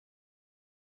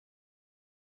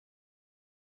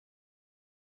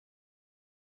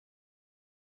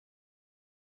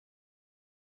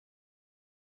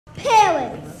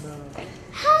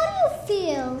How do you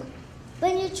feel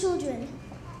when your children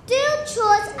do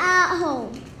chores at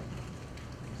home?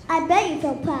 I bet you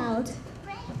feel proud.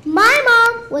 My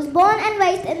mom was born and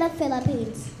raised in the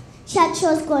Philippines. She had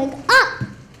chores growing up.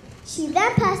 She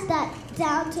then passed that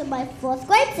down to my 4th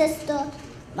grade sister,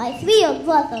 my 3-year-old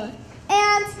brother,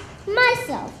 and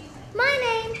myself. My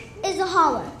name is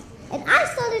Zahara, and I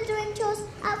started doing chores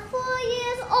at 4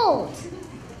 years old.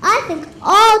 I think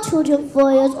all children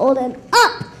 4 years old and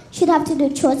up should have to do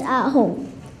chores at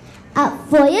home. At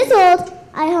 4 years old,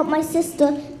 I helped my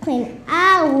sister clean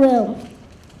our room.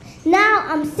 Now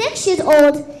I'm 6 years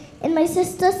old, and my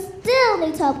sister still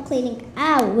needs help cleaning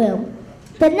our room.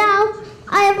 But now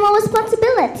I have more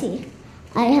responsibility.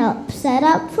 I help set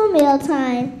up for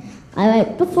mealtime. I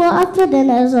write before after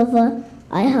dinner is over.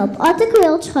 I help on the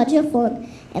grill charge your phone,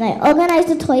 and I organize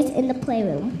the toys in the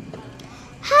playroom.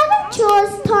 Having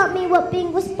chores taught me what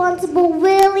being responsible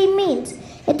really means.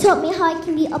 It taught me how I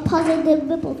can be a positive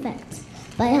ripple effect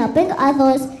by helping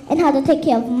others and how to take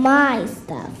care of my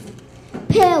stuff.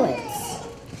 Parents,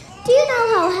 do you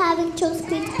know how having chores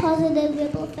creates positive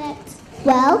ripple effect?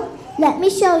 Well, let me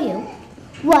show you.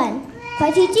 1. By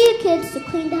teaching your kids to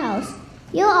clean the house,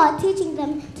 you are teaching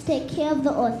them to take care of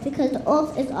the earth because the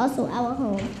earth is also our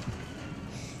home.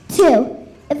 2.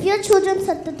 If your children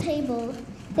set the table,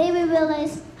 they will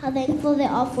realize how thankful they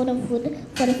are for the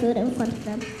food in front of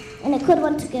them, and they could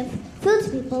want to give food to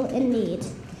people in need.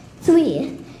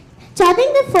 3.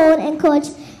 Charging the phone encourage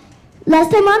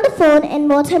less time on the phone and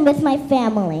more time with my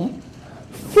family.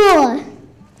 4.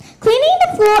 Cleaning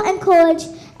the floor encourage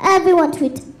everyone to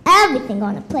eat everything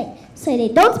on a plate so they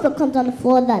don't spill crumbs on the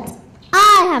floor that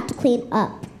I have to clean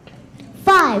up.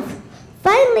 5.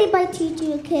 Finally, by teaching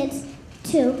your kids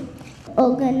to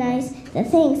organize the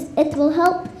things, it will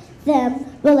help them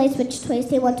realize which toys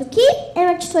they want to keep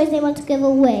and which toys they want to give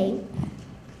away.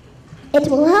 It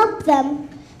will help them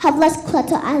have less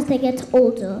clutter as they get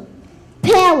older.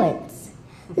 Parents,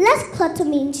 less clutter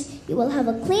means you will have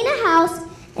a cleaner house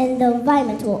and the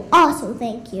environment will also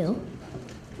thank you.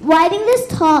 Writing this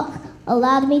talk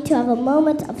allowed me to have a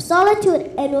moment of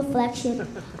solitude and reflection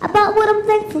about what I'm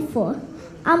thankful for.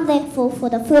 I'm thankful for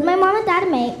the food my mom and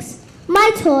dad makes,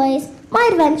 my toys, my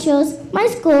adventures, my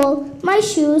school, my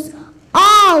shoes,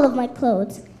 all of my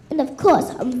clothes. And of course,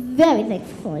 I'm very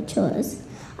thankful for my chores.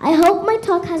 I hope my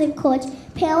talk has encouraged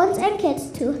parents and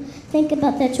kids to think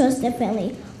about their chores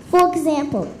differently. For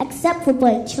example, except for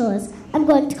boring chores, I'm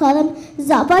going to call them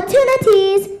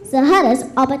Zopportunities, Zahara's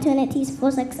opportunities for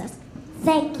success.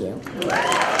 Thank you.